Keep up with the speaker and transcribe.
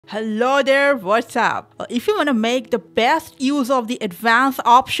Hello there, what's up? If you want to make the best use of the advanced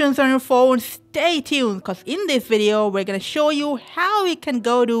options on your phone, stay tuned because in this video, we're going to show you how you can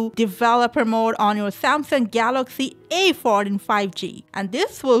go to developer mode on your Samsung Galaxy A14 5G. And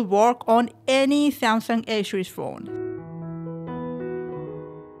this will work on any Samsung A series phone.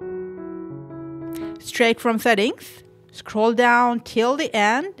 Straight from settings, scroll down till the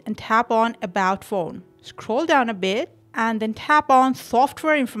end and tap on About Phone. Scroll down a bit and then tap on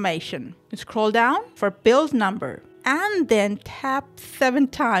software information. Scroll down for build number and then tap 7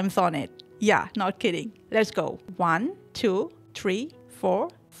 times on it. Yeah, not kidding. Let's go. 1, 2, 3, 4,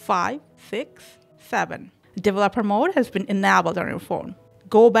 5, 6, 7. Developer mode has been enabled on your phone.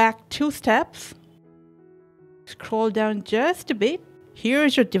 Go back 2 steps. Scroll down just a bit.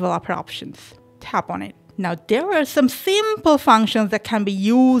 Here's your developer options. Tap on it. Now, there are some simple functions that can be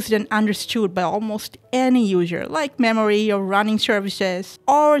used and understood by almost any user, like memory or running services,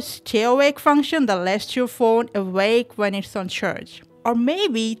 or stay awake function that lets your phone awake when it's on charge. Or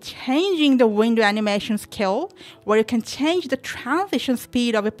maybe changing the window animation scale, where you can change the transition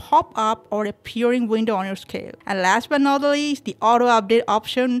speed of a pop-up or appearing window on your scale. And last but not least, the auto update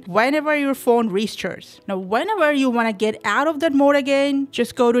option whenever your phone restarts. Now, whenever you want to get out of that mode again,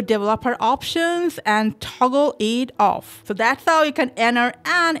 just go to developer options and toggle it off. So that's how you can enter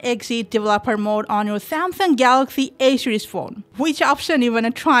and exit developer mode on your Samsung Galaxy A series phone. Which option you want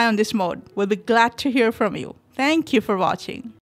to try on this mode? We'll be glad to hear from you. Thank you for watching.